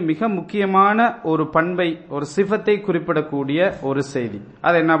இருக்கக்கூடிய மிக முக்கியமான ஒரு பண்பை, ஒரு சிஃபத்தை குறிப்பிடக்கூடிய ஒரு செய்தி.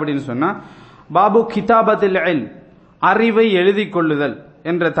 அது என்ன அப்படின்னு சொன்னா, பாபு கிதாபத்தில் இல்ம், அறிவை எழுதி கொள்ளுதல்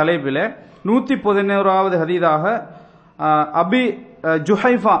என்ற தலைப்பில் 111வது ஹதீஸாக அபி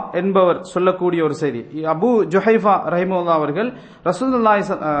ஜுஹைஃபா என்பவர் சொல்லக்கூடிய ஒரு செய்தி. அபு ஜுஹைஃபா ரஹிமஹுல்லாஹ் அவர்கள் ரசூலுல்லாஹி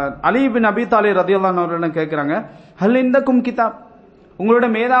அலி பின் அபி தாலிப் ரலியல்லாஹு அன்ஹு அவர்களிடம் கேட்கிறாங்க, ஹல் இந்தக்கும் கிதாப்,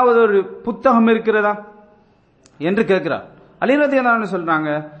 உங்களிடம் ஏதாவது ஒரு புத்தகம் இருக்கிறதா என்று கேட்கிறார். அலி ரலியல்லாஹு அன்ஹு சொல்றாங்க,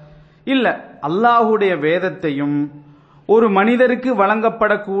 இல்ல, அல்லாஹ்வுடைய வேதத்தையும் ஒரு மனிதருக்கு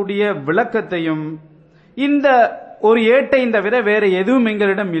வழங்கப்படக்கூடிய விளக்கத்தையும் இந்த ஒரு ஏட்டை தவிர வேற எதுவும்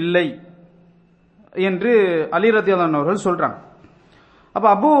எங்களிடம் இல்லை என்று அலி ரலியல்லாஹு அன்ஹு அவர்கள் சொல்றாங்க. அப்ப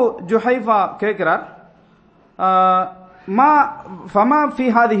அபு ஜுஹைஃபா கேட்கிறார்,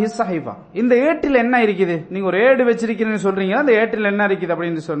 இந்த ஏட்டில் என்ன இருக்குது, நீங்க ஒரு ஏடு வச்சிருக்கீங்கன்னு சொல்றீங்க, அந்த ஏட்டில் என்ன இருக்குது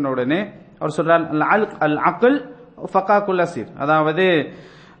அப்படின்னு சொன்ன உடனே அவர் சொல்றார், அல் அக்ல் ஃபகாக்குல் அஸீர், அதாவது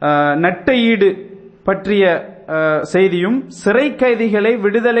நட்டை ஈடு பற்றிய செய்தியும் சிறை கைதிகளை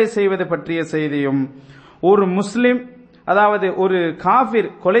விடுதலை செய்வது பற்றிய செய்தியும், ஒரு முஸ்லிம் அதாவது ஒரு காஃபிர்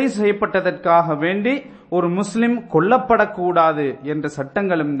கொலை செய்யப்பட்டதற்காக வேண்டி ஒரு முஸ்லிம் கொல்லப்படக்கூடாது என்ற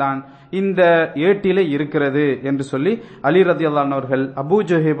சட்டங்களும் தான் இந்த ஏட்டிலே இருக்கிறது என்று சொல்லி அலி ரலியல்லாஹு அன்ஹு அவர்கள் அபூ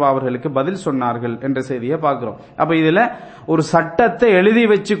ஜுஹைபா அவர்களுக்கு பதில் சொன்னார்கள் என்ற செய்தியை பார்க்கிறோம். அப்ப இதுல ஒரு சட்டத்தை எழுதி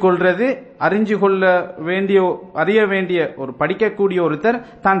வச்சு கொள்றது, அறிய வேண்டிய ஒரு படிக்கக்கூடிய ஒருத்தர்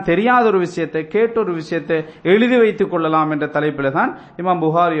தான் தெரியாத ஒரு விஷயத்தை, கேட்ட ஒரு விஷயத்தை எழுதி வைத்துக் கொள்ளலாம் என்ற தலைப்பில் தான் இமாம்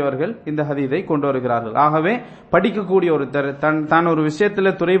புகாரி அவர்கள் இந்த ஹதீஸை கொண்டு வருகிறார்கள். ஆகவே படிக்கக்கூடிய ஒருத்தர் தான் ஒரு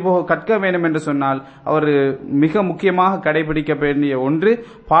விஷயத்தில் துறைபோக கற்க வேண்டும் என்று சொன்னால் அவர் மிக முக்கியமாக கடைபிடிக்க வேண்டிய ஒன்று,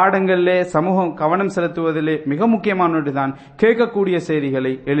 பாடங்களிலே சமூகம் கவனம் செலுத்துவதிலே மிக முக்கியமான ஒன்றுதான் கேட்கக்கூடிய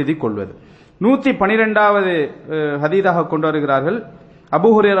செய்திகளை எழுதி கொள்வது. 112வது ஹதீஸாக கொண்டு வருகிறார்கள். அபூ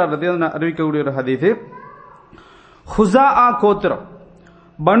ஹுரைரா ரலியல்லாஹு அன்ஹு அறிவிக்கக்கூடிய ஒரு ஹதீஸ், ஹுஸாஆ கோத்திரம்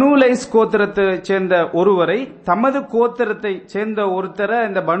பனூ லைஸ் கோத்திரத்தை சேர்ந்த ஒருவரை தமது கோத்திரத்தை சேர்ந்த ஒருத்தரை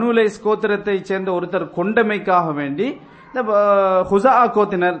இந்த பனூ லைஸ் கோத்திரத்தை சேர்ந்த ஒருத்தர் கொண்டமைக்காக வேண்டி இந்த ஹுஸாஆ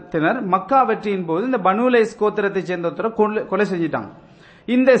கோத்திரத்தினர் மக்கா வெற்றியின் போது இந்த பனூ லைஸ் கோத்திரத்தை சேர்ந்த ஒருத்தரை கொலை செஞ்சிட்டாங்க.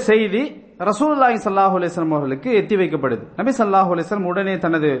 இந்த செய்தி ரசூலுல்லாஹி ஸல்லல்லாஹு அலைஹி வஸல்லம் அவர்களுக்கு எத்தி வைக்கப்படுது. நபி ஸல்லல்லாஹு அலைஹி வஸல்லம் உடனே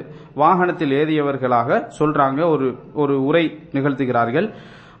தனது வாகனத்தில் ஏறியவர்களாக சொல்றாங்க, ஒரு உரை நிகழ்த்துகிறார்கள்.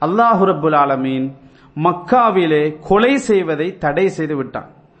 அல்லாஹ் ரப்புல் ஆலமீன் மக்காவிலே கொலை செய்வதை தடை செய்து விட்டான்.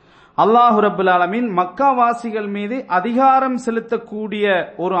 அல்லாஹ் ரப்புல் ஆலமீன் மக்காவாசிகள் மீது அதிகாரம் செலுத்தக்கூடிய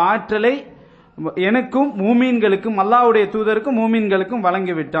ஒரு ஆற்றலை எனக்கும் மூமீன்களுக்கும், அல்லாஹ்வுடைய தூதருக்கும் மூமீன்களுக்கும்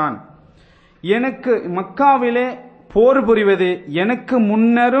வழங்கிவிட்டான். எனக்கு மக்காவிலே போர் புரிவது எனக்கு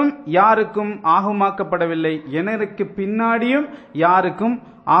முன்னரும் யாருக்கும் ஆகுமாக்கப்படவில்லை, எனக்கு பின்னாடியும் யாருக்கும்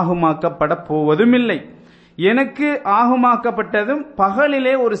ஆகுமாக்கப்பட போவதும் இல்லை. எனக்கு ஆகுமாக்கப்பட்டதும்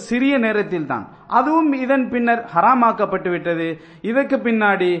பகலிலே ஒரு சிறிய நேரத்தில் தான், அதுவும் இதன் பின்னர் ஹராமாக்கப்பட்டு விட்டது. இதற்கு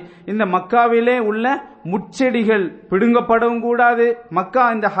பின்னாடி இந்த மக்காவிலே உள்ள முட்செடிகள் பிடுங்கப்படவும் கூடாது, மக்கா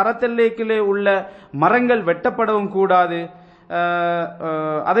இந்த ஹரத்தெல்லைக்கிலே உள்ள மரங்கள் வெட்டப்படவும் கூடாது.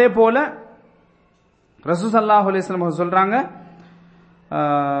 அதே போல ரசூல் ஸல்லல்லாஹு அலைஹி வஸல்லம் சொல்றாங்க,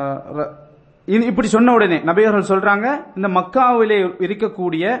 இப்படி சொன்ன உடனே நபியர்கள் சொல்றாங்க, இந்த மக்காவிலே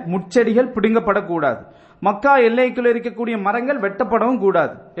இருக்கக்கூடிய முட்செடிகள் பிடுங்கப்படக்கூடாது, மக்கா எல்லைக்குள்ள இருக்கக்கூடிய மரங்கள் வெட்டப்படவும்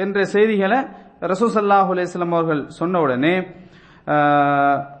கூடாது என்ற செய்திகளை ரசூல் ஸல்லல்லாஹு அலைஹி வஸல்லம் அவர்கள் சொன்ன உடனே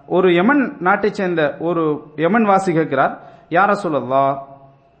ஒரு யமன் நாட்டை சேர்ந்த ஒரு யமன் வாசி கேட்கிறார், யா ரசூலல்லாஹ்,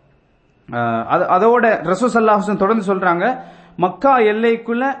 அதோட ரசூல் ஸல்லல்லாஹு அலைஹி வஸல்லம் தொடர்ந்து சொல்றாங்க, மக்கா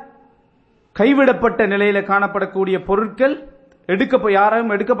எல்லைக்குள்ள கைவிடப்பட்ட நிலையில காணப்படக்கூடிய பொருட்கள்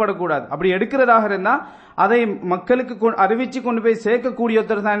யாரும் எடுக்கப்படக்கூடாது. அப்படி எடுக்கிறதாக இருந்தா அதை மக்களுக்கு அறிவிச்சு கொண்டு போய் சேர்க்கக்கூடிய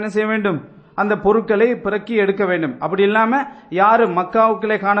ஒருத்தர் தான் என்ன செய்ய வேண்டும், அந்த பொருட்களை பிறக்கி எடுக்க வேண்டும். அப்படி இல்லாம யாரும்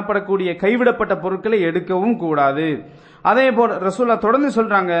மக்காவுக்குள்ளே காணப்படக்கூடிய கைவிடப்பட்ட பொருட்களை எடுக்கவும் கூடாது. அதே போல ரசூலா தொடர்ந்து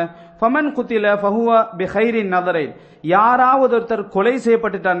சொல்றாங்க, ஃபமன் குத்தில ஃபஹுவ பிகைரின் நதரை, யாராவது ஒருத்தர் கொலை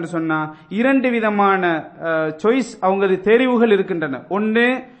செய்யப்பட்டுட்டான்னு சொன்னா இரண்டு விதமான சாய்ஸ், அவங்களுக்கு தெரிவுகள் இருக்கின்றன. ஒன்று,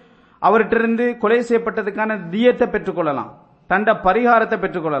 அவர்கிட்ட கொலை செய்யப்பட்டதுக்கான தியத்தை பெற்றுக்கொள்ளலாம், தண்ட பரிகாரத்தை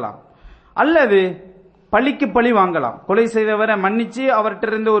பெற்றுக்கொள்ளலாம், அல்லது பழிக்கு பழி வாங்கலாம், கொலை செய்தவரை மன்னிச்சு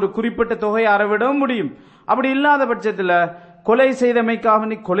அவர்கிட்ட ஒரு குறிப்பிட்ட தொகையை அறவிடவும் முடியும். அப்படி இல்லாத பட்சத்தில் கொலை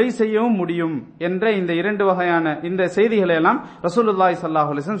செய்தமைக்காக கொலை செய்யவும் முடியும் என்ற இந்த இரண்டு வகையான இந்த செய்திகளை எல்லாம் ரசூலுல்லாஹி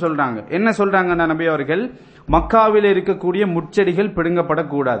ஸல்லல்லாஹு அலைஹி வஸல்லம் சொல்றாங்க. என்ன சொல்றாங்கன்னா, நபி அவர்கள் மக்காவிலே இருக்கக்கூடிய முட்செடிகள்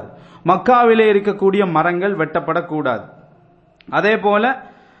பிடுங்கப்படக்கூடாது, மக்காவிலே இருக்கக்கூடிய மரங்கள் வெட்டப்படக்கூடாது. அதே போல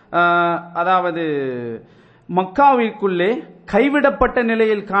அதாவது மக்காவிற்குள்ளே கைவிடப்பட்ட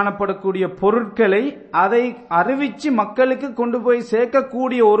நிலையில் காணப்படக்கூடிய பொருட்களை அதை அறிவிச்சு மக்களுக்கு கொண்டு போய்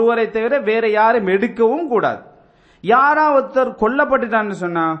சேர்க்கக்கூடிய ஒருவரை தவிர வேற யாரும் எடுக்கவும் கூடாது. யாராவது கொல்லப்பட்டுட்டான்னு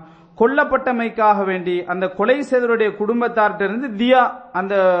சொன்னா கொல்லப்பட்டமைக்காக வேண்டி அந்த கொலை செய்தவருடைய குடும்பத்தார்ட்டிருந்து தியா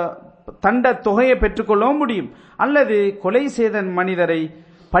அந்த தண்ட தொகையை பெற்றுக்கொள்ளவும் முடியும், அல்லது கொலை செய்த மனிதரை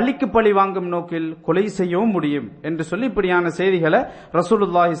பழிக்கு பழி வாங்கும் நோக்கில் கொலை செய்யவும் முடியும் என்று சொல்லி இப்படியான செய்திகளை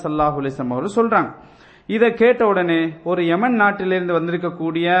ரசூலுல்லாஹி ஸல்லல்லாஹு அலைஹி வஸல்லம் அவர்கள் சொல்றாங்க. இதை கேட்ட உடனே ஒரு யமன் நாட்டிலிருந்து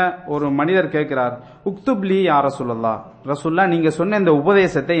வந்திருக்கக்கூடிய ஒரு மனிதர் கேட்கிறார், உக்துப்லி யா ரசூலல்லாஹ், ரசூல்லா நீங்க சொன்ன இந்த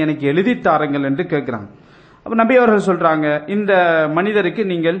உபதேசத்தை எனக்கு எழுதி தாருங்கள் என்று கேட்கிறாங்க. அப்ப நபி அவர்கள் சொல்றாங்க, இந்த மனிதருக்கு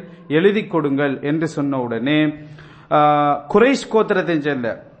நீங்கள் எழுதி கொடுங்கள் என்று சொன்ன உடனே குரைஷ் கோத்திரத்தை சேர்ந்த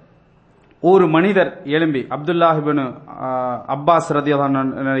ஒரு மனிதர் எழும்பி, அப்துல்லாஹ் இப்னு அப்பாஸ் ரலியல்லாஹு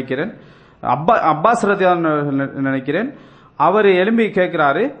நினைக்கிறேன், அப்பாஸ் ரலியல்லாஹு நினைக்கிறேன், அவர் எழும்பி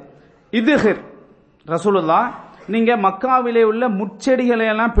கேட்கிறாரு, இதுஹிர் ரசூலுல்லாஹ், நீங்க மக்காவிலே உள்ள முட்செடிகளை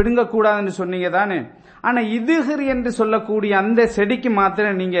எல்லாம் பிடுங்கக்கூடாதுன்னு சொன்னீங்க தானே, ஆனா இதுஹிர் என்று சொல்லக்கூடிய அந்த செடிக்கு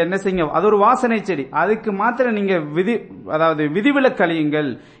மாத்திரம் நீங்க என்ன செய்யுங்க, அது ஒரு வாசனை செடி, அதுக்கு மாத்திரம் நீங்க அதாவது விதிவிலக்களியுங்கள்.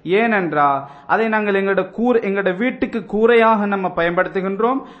 ஏனென்றால் அதை நாங்கள் எங்களோட வீட்டுக்கு கூரையாக நம்ம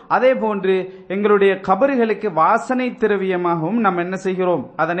பயன்படுத்துகின்றோம். அதே போன்று எங்களுடைய கபறுகளுக்கு வாசனை திரவியமாகவும் நம்ம என்ன செய்கிறோம்,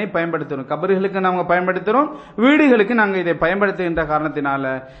 அதனை பயன்படுத்துகிறோம். கபறுகளுக்கு நாங்கள் பயன்படுத்துகிறோம், வீடுகளுக்கு நாங்கள் இதை பயன்படுத்துகின்ற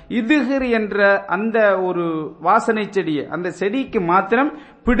காரணத்தினால இதுகிர் என்ற அந்த ஒரு வாசனை செடியை, அந்த செடிக்கு மாத்திரம்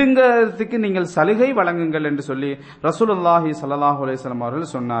பிடுங்கிறதுக்கு நீங்கள் சலுகை வழங்குங்கள் என்று சொல்லி ரசூலுல்லாஹி ஸல்லல்லாஹு அலைஹி வஸல்லம்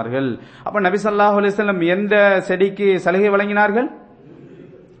அவர்கள் சொன்னார்கள். அப்ப நபி ஸல்லல்லாஹு அலைஹி வஸல்லம் எந்த செடிக்கு சலுகை வழங்கினார்கள்?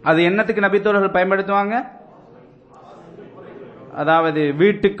 அது என்னத்துக்கு நபித்தோழர்கள் பயன்படுத்துவாங்க? அதாவது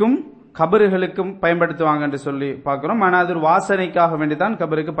வீட்டுக்கும் கபறுகளுக்கும் பயன்படுத்துவாங்க என்று சொல்லி பார்க்கிறோம். ஆனால் அது ஒரு வாசனைக்காக வேண்டிதான்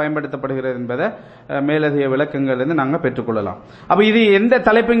கபருக்கு பயன்படுத்தப்படுகிறது என்பதை மேலதிக விளக்கங்கள் இருந்து நாங்கள் பெற்றுக்கொள்ளலாம். அப்ப இது எந்த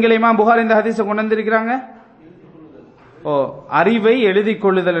தலைப்புங்களையுமா புகார் இந்த ஹதீஸை கொண்டு வந்திருக்கிறாங்க? அறிவை எழுதிக்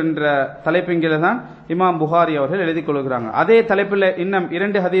கொள்ளுதல் என்ற தலைப்பிங்கில தான் இமாம் புகாரி அவர்கள் எழுதிக் கொள்கிறாங்க. அதே தலைப்பில் இன்னும்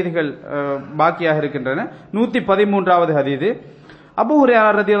 2 ஹதீதுகள் பாக்கியாக இருக்கின்றன. 113வது ஹதீது அபூ ஹுரைரா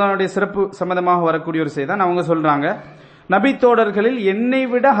ரலியல்லாஹு அன்ஹு சிறப்பு சம்பந்தமாக வரக்கூடிய ஒரு செய்தி தான். அவங்க சொல்றாங்க, நபி தோழர்களில் என்னை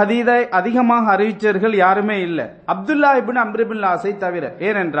விட ஹதீதை அதிகமாக அறிவிச்சவர்கள் யாருமே இல்லை, அப்துல்லா இப்னு அம்ர் இப்னு ஆஸை தவிர.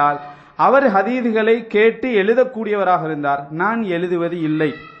 ஏனென்றால் அவர் ஹதீதுகளை கேட்டு எழுதக்கூடியவராக இருந்தார், நான் எழுதுவது இல்லை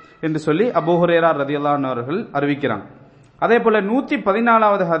என்று சொல்லி அபூ ஹுரைரா ரலியல்லாஹு அன்ஹு அவர்கள் அறிவிக்கிறாங்க. அதே போல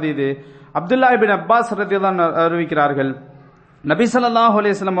 114வது ஹதீது அப்துல்லா இப்னு அப்பாஸ் ரலியல்லாஹு அன்ஹு அறிவிக்கிறார்கள், நபி ஸல்லல்லாஹு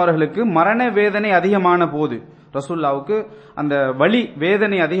அலைஹி வஸல்லம் அவர்களுக்கு மரண வேதனை அதிகமான போது, ரசூலுல்லாஹ்வுக்கு அந்த வலி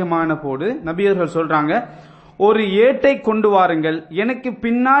வேதனை அதிகமான போது நபியர்கள் சொல்றாங்க, ஒரு ஏட்டை கொண்டு வாருங்கள், எனக்கு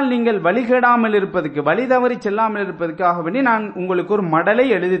பின்னால் நீங்கள் வழிகேடாமல் இருப்பதற்கு, வழி தவறி செல்லாமல் இருப்பதற்காக வேண்டி நான் உங்களுக்கு ஒரு மடலை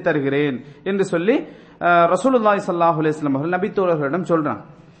எழுதி தருகிறேன் என்று சொல்லி ரசூலுல்லாஹி ஸல்லல்லாஹு அலைஹி வஸல்லம் அவர்கள் நபி தோழர்களிடம் சொல்றாங்க.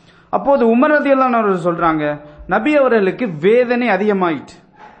 அப்போது உமர் ரலியல்லாஹு அன்ஹு அவர்கள் சொல்றாங்க, நபி அவர்களுக்கு வேதனை அதிகமாயிட்டு,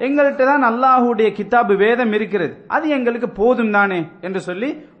 எங்கள்கிட்ட தான் அல்லாஹ்வுடைய கிதாபு வேதம் இருக்கிறது, அது எங்களுக்கு போதும் தானே என்று சொல்லி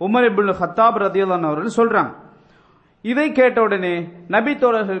உமர் இப்னு கத்தாப் ரலியல்லாஹு அன்ஹு அவர்கள் சொல்றாங்க. இதை கேட்டவுடனே நபி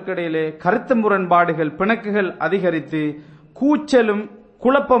தோழர்களுக்கு இடையிலே கருத்து முரண்பாடுகள், பிணக்குகள் அதிகரித்து கூச்சலும்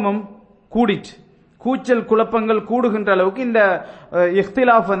குழப்பமும் கூடிட்டு, கூச்சல் குழப்பங்கள் கூடுகின்ற அளவுக்கு இந்த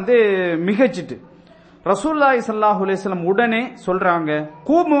இஃப்திலாஃப் மிகச்சிட்டு ரசூலுல்லாஹி ஸல்லல்லாஹு அலைஹி வஸல்லம் உடனே சொல்றாங்க,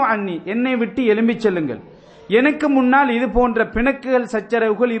 கூமு அன்னி, என்னை விட்டு எழும்பி செல்லுங்கள், எனக்கு முன்னால் இது போன்ற பிணக்குகள்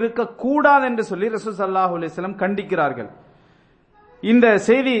சச்சரவுகள் இருக்கக்கூடாது என்று சொல்லி ரசூல் ஸல்லல்லாஹு அலைஹி வஸல்லம் கண்டிக்கிறார்கள். இந்த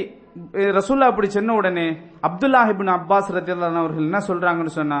செய்தி ரசூல்லா அப்படி சொன்ன உடனே அப்துல்லா இப்னு அப்பாஸ் ரலியல்லாஹு அன்ஹு அவர்கள் என்ன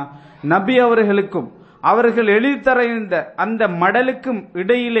சொல்றாங்கன்னு சொன்னா, நபி அவர்களுக்கும் அவர்கள் எழுதித்தர இந்த அந்த மடலுக்கும்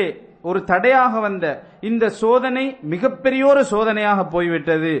இடையிலே ஒரு தடையாக வந்த இந்த சோதனை மிகப்பெரிய ஒரு சோதனையாக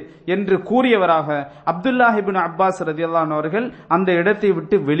போய்விட்டது என்று கூறியவராக அப்துல்லா இப்னு அப்பாஸ் ரலியல்லாஹு அன்ஹு அவர்கள் அந்த இடத்தை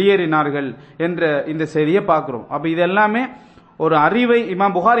விட்டு வெளியேறினார்கள் என்ற இந்த செய்தியை பார்க்கிறோம். அப்ப இது எல்லாமே ஒரு அறிவை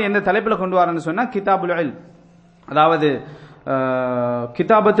இமாம் புகாரி எந்த தலைப்பில் கொண்டு வரன்னு சொன்னா, கிதாபுல் இல்ம், அதாவது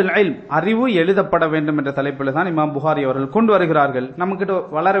கிதாபத்துல் இல்ம், அறிவு எழுதப்பட வேண்டும் என்ற தலைப்பில் தான் இமாம் புகாரி அவர்கள் கொண்டு வருகிறார்கள். நமக்கிட்ட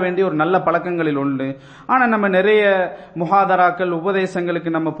வளர வேண்டிய ஒரு நல்ல பழக்கங்களில் ஒன்று. ஆனால் நம்ம நிறைய முஹாதராக்கள்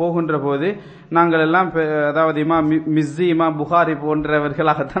உபதேசங்களுக்கு நம்ம போகின்ற போது நாங்கள் எல்லாம் அதாவது இமாம் மிஸ்ஸி, இமாம் புகாரி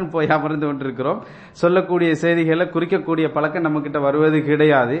போன்றவர்களாகத்தான் போய் அமர்ந்து கொண்டிருக்கிறோம். சொல்லக்கூடிய செய்திகளை குறிக்கக்கூடிய பழக்கம் நம்ம கிட்ட வருவது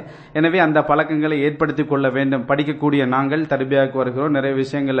கிடையாது. எனவே அந்த பழக்கங்களை ஏற்படுத்திக் கொள்ள வேண்டும். படிக்கக்கூடிய நாங்கள் தர்பியாவுக்கு வருகிறோம், நிறைய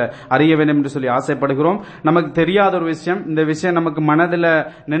விஷயங்களை அறிய வேண்டும் என்று சொல்லி ஆசைப்படுகிறோம். நமக்கு தெரியாத ஒரு விஷயம், இந்த விஷயம் நமக்கு மனதில்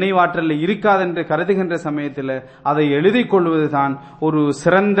நினைவாற்றல் இருக்காது என்று கருதுகின்ற சமயத்தில் அதை எழுதி கொள்வதுதான் ஒரு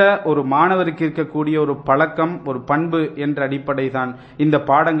சிறந்த ஒரு மாணவருக்கு இருக்கக்கூடிய ஒரு பழக்கம், ஒரு பண்பு என்ற அடிப்படை தான் இந்த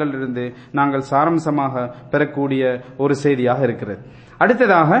பாடங்களிலிருந்து நாங்கள் சாரம்சமாக பெறக்கூடிய ஒரு செய்தியாக இருக்கிறது.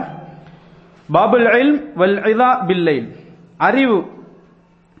 அடுத்ததாக பாபுல் இல்ம் வல் இதா பில்லைல், அறிவு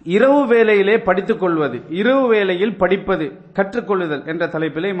இரவு வேளையிலே படித்துக் கொள்வது, இரவு வேளையில் படிப்பது, கற்றுக்கொள்ளுதல் என்ற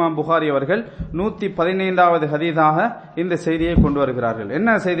தலைப்பிலே இமாம் புகாரி அவர்கள் 115வது ஹதீஸாக இந்த செய்தியை கொண்டு வருகிறார்கள்.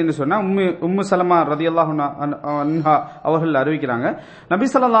 என்ன செய்தின்னு சொன்னா, உம்மு சலமா ரலியல்லாஹு அன்ஹா அவர்கள் அறிவிக்கிறாங்க, நபி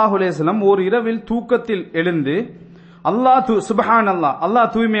ஸல்லல்லாஹு அலைஹி வஸல்லம் ஒரு இரவில் தூக்கத்தில் எழுந்து, சுப்ஹானல்லாஹ், அல்லாஹ்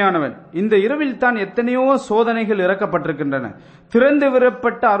தூய்மையானவன், இந்த இரவில் தான் எத்தனையோ சோதனைகள் இறக்கப்பட்டிருக்கின்றன, திறந்து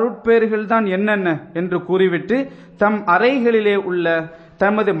விடப்பட்ட அருட்பேறுகள் தான் என்னென்ன என்று கூறிவிட்டு தம் அறைகளிலே உள்ள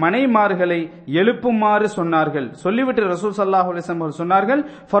தமது மனைமார்களை எழுப்புமாறு சொன்னார்கள். சொல்லிவிட்டு ரசூல் ஸல்லல்லாஹு அலைஹி வஸல்லம் சொன்னார்கள்,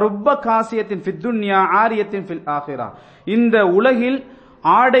 ஃபருப்ப காசியத்தின் ஃபித் துன்யா ஆரியத்தின் ஃபில் ஆகிரா, இந்த உலகில்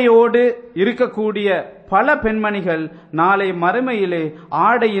ஆடையோடு இருக்கக்கூடிய பல பெண்மணிகள் நாளை மறுமையிலே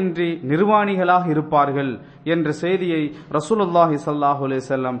ஆடையின்றி நிர்வாணிகளாக இருப்பார்கள் என்ற செய்தியை ரசூலுல்லாஹி ஸல்லல்லாஹு அலைஹி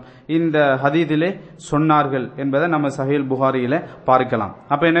வஸல்லம் இந்த ஹதீஸிலே சொன்னார்கள் என்பதை நம்ம சஹீஹ் புகாரியில பார்க்கலாம்.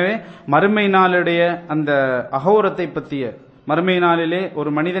 அப்ப எனவே மறுமை நாளுடைய அந்த அகோரத்தை பற்றிய மறுமை நாளிலே ஒரு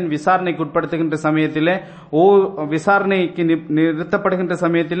மனிதன் விசாரணைக்கு உட்படுத்துகின்ற சமயத்திலே விசாரணைக்கு நிறுத்தப்படுகின்ற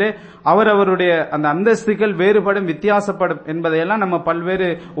சமயத்திலே அவருடைய அந்த அந்தஸ்துகள் வேறுபடும், வித்தியாசப்படும் என்பதையெல்லாம் நம்ம பல்வேறு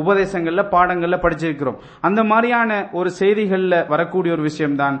உபதேசங்கள்ல பாடங்கள்ல படிச்சிருக்கிறோம். அந்த மாதிரியான ஒரு செய்திகள்ல வரக்கூடிய ஒரு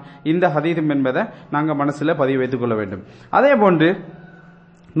விஷயம்தான் இந்த ஹதீஸ் என்பதை நாங்க மனசுல பதிவு வைத்துக் கொள்ள வேண்டும். அதே போன்று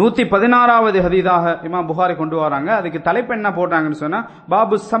 116வது ஹதீஸாக இமாம் புகாரி கொண்டு வராங்க. அதுக்கு தலைப்பு என்ன போட்டாங்கன்னு சொன்னா,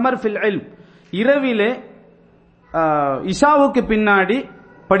 பாபு சமர் ஃபில் இல்ம், இரவிலே இஷாவுக்கு பின்னாடி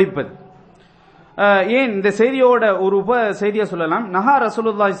படிப்பது. ஏன் இந்த செய்தியோட ஒரு செய்தியை சொல்லலாம். நஹா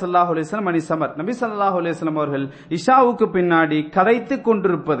ரசூலுல்லாஹி ஸல்லல்லாஹு அலைஹி வஸல்லம் அனி சமர், நபி ஸல்லல்லாஹு அலைஹி வஸல்லம் அவர்கள் இஷாவுக்கு பின்னாடி கதைத்து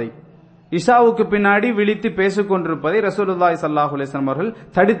கொண்டிருப்பதை, இஷாவுக்கு பின்னாடி விழித்து பேசிக் கொண்டிருப்பதை ரசூலுல்லாஹி ஸல்லல்லாஹு அலைஹி வஸல்லம் அவர்கள்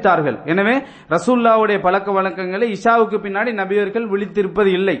தடுத்தார்கள். எனவே ரசூலுல்லாஹ்வுடைய பழக்க வழக்கங்களை இஷாவுக்கு பின்னாடி நபியர்கள்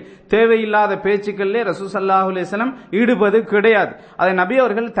விழித்திருப்பது இல்லை. தேவையில்லாத பேச்சுக்களிலே ரசூல் ஸல்லல்லாஹு அலைஹி வஸல்லம் ஈடுபது கிடையாது. அதை நபி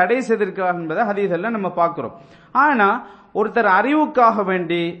அவர்கள் தடை செய்திருக்கிறார்கள் என்பதை ஹதீஸ்ல நம்ம பார்க்கிறோம். ஆனா ஒருத்தர் அறிவுக்காக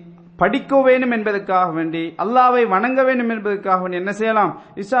வேண்டி, படிக்க வேண்டும் என்பதற்காக வேண்டி, அல்லாஹ்வை வணங்க வேண்டும் என்பதற்காக வேண்டி என்ன செய்யலாம்?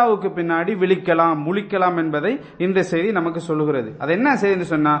 இஷாவுக்கு பின்னாடி விழிக்கலாம், முழிக்கலாம் என்பதை இந்த செய்தி நமக்கு சொல்லுகிறது. அது என்ன செய்தி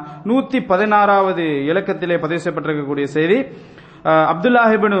சொன்னா, 116வது இலக்கத்திலே பதிவு செய்யப்பட்டிருக்கக்கூடிய செய்தி.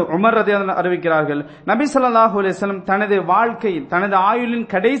 அப்துல்லாஹ் இப்னு உமர் ரலியல்லாஹு அன்ஹு அறிவிக்கிறார்கள், நபி ஸல்லல்லாஹு அலைஹி வஸல்லம் தனது வாழ்க்கையில், தனது ஆயுளின்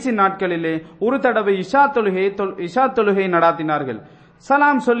கடைசி நாட்களிலே ஒரு தடவை இஷா தொழுகை நடாத்தினார்கள்.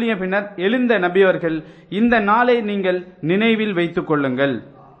 சலாம் சொல்லிய பின்னர் எழுந்த நபி அவர்கள், இந்த நாளை நீங்கள் நினைவில் வைத்துக் கொள்ளுங்கள்,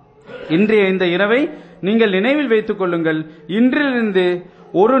 இன்றைய இந்த இரவை நீங்கள் நினைவில் வைத்துக் கொள்ளுங்கள். இன்றிலிருந்து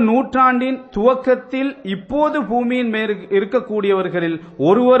ஒரு நூற்றாண்டின் துவக்கத்தில் இப்போது பூமியின் மேல் இருக்கக்கூடியவர்களில்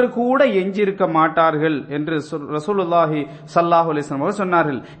ஒருவர் கூட எஞ்சியிருக்க மாட்டார்கள் என்று ரசூலுல்லாஹி ஸல்லல்லாஹு அலைஹி வஸல்லம்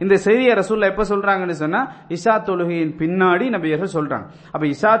சொன்னார்கள். இந்த செய்தியை ரசூலுல்லாஹ் எப்ப சொல்றாங்கன்னு சொன்னா, இஷா தொழுகையின் பின்னாடி நபியர்கள் சொல்றாங்க. அப்ப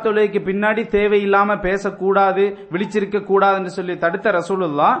இஷா தொழுகைக்கு பின்னாடி தேவையில்லாம பேசக்கூடாது, விழிச்சிருக்க கூடாது என்று சொல்லி தடுத்த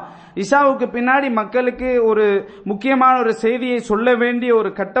ரசூலுல்லாஹ் இஷாவுக்கு பின்னாடி மக்களுக்கு ஒரு முக்கியமான ஒரு செய்தியை சொல்ல வேண்டிய ஒரு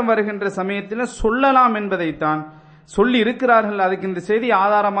கட்டம் வருகின்ற சமயத்தில் சொல்லலாம் என்பதைத்தான் சொல்லி இருக்கிறார்கள். அதுக்கு இந்த செய்தி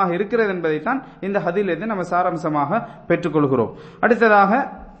ஆதாரமாக இருக்கிறது என்பதைத்தான் இந்த ஹதீஸிலிருந்து நம்ம சாராம்சமாக பெற்றுக்கொள்கிறோம். அடுத்ததாக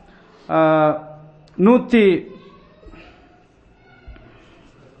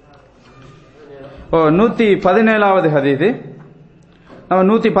 117வது ஹதீஸ், நம்ம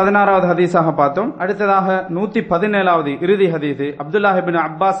 116வது ஹதீஸாக பார்த்தோம். அடுத்ததாக 117வது இறுதி ஹதீஸ். அப்துல்லாஹ் இப்னு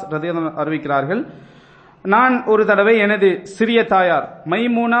அப்பாஸ் ரலியல்லாஹு அன்ஹு அறிவிக்கிறார்கள், நான் ஒரு தடவை எனது சிறிய தாயார்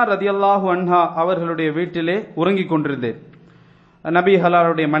மைமூனா ரலியல்லாஹு அன்ஹா அவர்களுடைய வீட்டிலே உறங்கிக் கொண்டிருந்தேன். நபி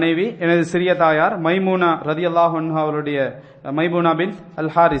ஹலாலுடைய மனைவி எனது சிறிய தாயார் மைமூனா ரலியல்லாஹு அன்ஹா அவருடைய, மைமூனா பின்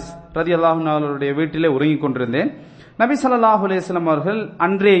அல் ஹாரிஸ் ரலியல்லாஹு அன்ஹா அவருடைய வீட்டிலே உறங்கிக் கொண்டிருந்தேன். நபி ஸல்லல்லாஹு அலைஹி வஸல்லம் அவர்கள்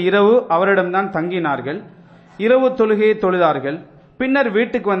அன்றைய இரவு அவரிடம்தான் தங்கினார்கள். இரவு தொழுகையை தொழுதார்கள். பின்னர்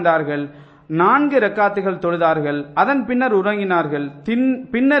வீட்டுக்கு வந்தார்கள். 4 ரக்காத்துகள் தொழுதார்கள். அதன் பின்னர் உறங்கினார்கள்.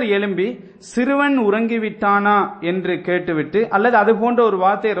 பின்னர் எழும்பி சிறுவன் உறங்கிவிட்டானா என்று கேட்டுவிட்டு, அல்லது அது போன்ற ஒரு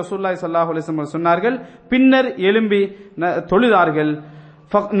வார்த்தை ரசூலுல்லாஹி ஸல்லல்லாஹு அலைஹி வஸல்லம் சொன்னார்கள். பின்னர் எழும்பி தொழுதார்கள்.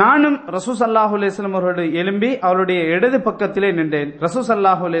 நானும் ரசூல் ஸல்லல்லாஹு அலைஹி வஸல்லம் அவரோடு எழும்பி அவருடைய இடது பக்கத்திலே நின்றேன். ரசூல்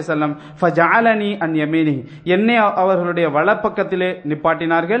ஸல்லல்லாஹு அலைஹி வஸல்லம் ஃபஜஅலனி அன் யமீனிஹி, என்னை அவர்களுடைய வலப்பக்கத்திலே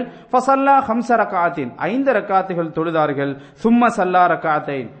நிப்பாட்டினார்கள். ஃபஸல்லா 5 ரக்அத்தின், 5 ரக்காத்துகள் தொழுதார்கள். சும்ம ஸல்லா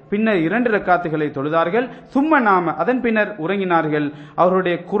ரக்அத்தைன், பின்னர் 2 ரக்காத்துகளை தொழுதார்கள். சும்ம நாம, அதன் பின்னர் உறங்கினார்கள்.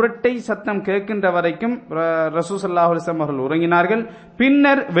 அவருடைய குரட்டை சத்தம் கேட்கின்ற வரைக்கும் ரசூல் ஸல்லல்லாஹு அலைஹி வஸல்லம் அவர்கள் உறங்கினார்கள்.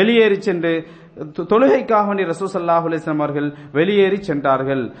 பின்னர் வெளியேறி சென்று தொழுகைக்காக வேண்டிய ரசூல் ஸல்லல்லாஹு அலைஹி வஸல்லம் அவர்கள் வெளியேறி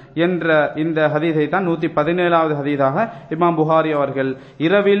சென்றார்கள் என்ற இந்த ஹதீஸை தான் 117வது ஹதீஸாக இமாம் புகாரி அவர்கள்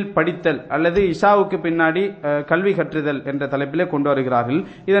இரவில் படித்தல் அல்லது இஷாவுக்கு பின்னாடி கல்வி கற்றுதல் என்ற தலைப்பிலே கொண்டு வருகிறார்கள்.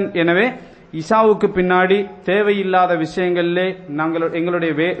 எனவே இஷாவுக்கு பின்னாடி தேவையில்லாத விஷயங்களிலே நாங்கள்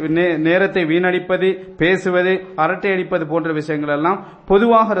எங்களுடைய நேரத்தை வீணடிப்பது, பேசுவது, அரட்டை அடிப்பது போன்ற விஷயங்கள் எல்லாம்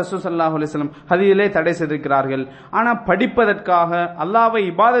பொதுவாக ரசூல் ஸல்லல்லாஹு அலைஹி வஸல்லம் ஹதீஸிலே தடை செய்திருக்கிறார்கள். ஆனால் படிப்பதற்காக, அல்லாஹ்வை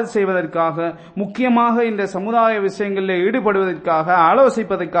இபாதத் செய்வதற்காக, முக்கியமாக இந்த சமுதாய விஷயங்களில் ஈடுபடுவதற்காக,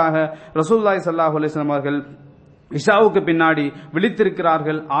 ஆலோசிப்பதற்காக ரசூலுல்லாஹி ஸல்லல்லாஹு அலைஹி வஸல்லம் அவர்கள் இஷாவுக்கு பின்னாடி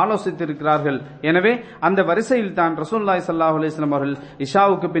விழித்திருக்கிறார்கள், ஆலோசித்திருக்கிறார்கள். எனவே அந்த வரிசையில் தான் ரசூலுல்லாஹி ஸல்லல்லாஹு அலைஹி வஸல்லம் அவர்கள்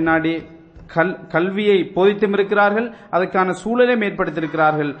இஷாவுக்கு பின்னாடி கல்வியை போதித்தும் இருக்கிறார்கள், அதற்கான சூழலை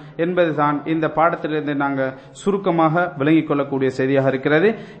ஏற்படுத்தியிருக்கிறார்கள் என்பதுதான் இந்த பாடத்திலிருந்து நாங்கள் சுருக்கமாக விளங்கிக் கொள்ளக்கூடிய செய்தியாக இருக்கிறது.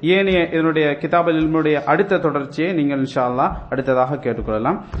 ஏனைய இதனுடைய கிதாபுல் இல்முடைய அடுத்த தொடர்ச்சியை நீங்கள் இன்ஷா அல்லாஹ் அடுத்ததாக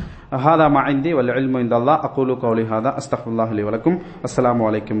கேட்டுக்கொள்ளலாம். ஹாதா மா இன்தி வல் இல்மு இன்தல்லாஹ் அகூலு கௌலி ஹாதா அஸ்தக்ஃபிருல்லாஹ் லி வ லக்கும். அஸ்ஸலாமு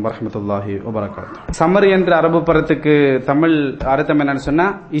அலைக்கும் வரஹ்மத்துல்லாஹி வ பரகாத்துஹு. சமர் என்ற அரபு பதத்துக்கு தமிழ் அர்த்தம் என்னன்னு சொன்னா,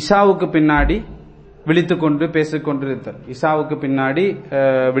 இஷாவுக்கு பின்னாடி விழித்துக் கொண்டு பேசிக் கொண்டிருத்தல், இஷாவுக்கு பின்னாடி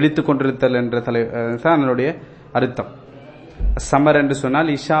விழித்துக் கொண்டிருத்தல் என்ற அதனுடைய அர்த்தம். சமர் என்று சொன்னால்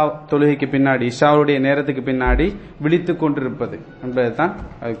இஷா தொழுகைக்கு பின்னாடி, இஷாவுடைய நேரத்துக்கு பின்னாடி விழித்துக் கொண்டிருப்பது என்பதுதான்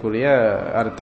அதுக்குரிய அர்த்தம்.